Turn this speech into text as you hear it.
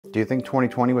Do you think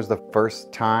 2020 was the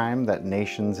first time that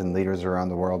nations and leaders around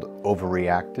the world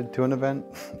overreacted to an event?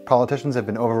 Politicians have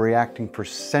been overreacting for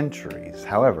centuries.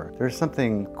 However, there's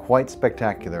something quite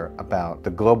spectacular about the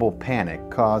global panic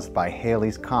caused by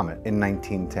Halley's comet in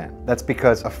 1910. That's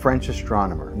because a French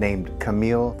astronomer named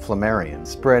Camille Flammarion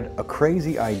spread a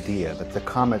crazy idea that the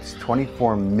comet's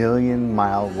 24 million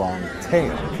mile long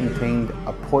tail contained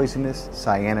a poisonous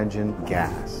cyanogen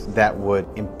gas that would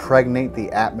impregnate the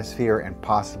atmosphere and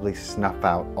possibly snuff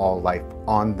out all life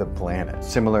on the planet.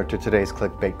 Similar to today's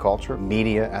clickbait culture,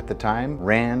 media at the time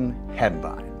ran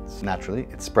headlines. Naturally,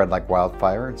 it spread like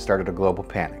wildfire and started a global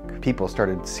panic. People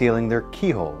started sealing their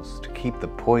keyholes to keep the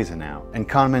poison out. And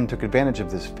conmen took advantage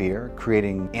of this fear,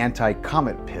 creating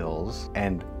anti-comet pills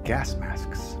and gas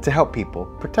masks to help people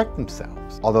protect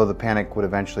themselves. Although the panic would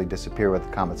eventually disappear with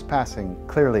the comet's passing,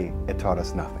 clearly it taught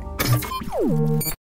us nothing.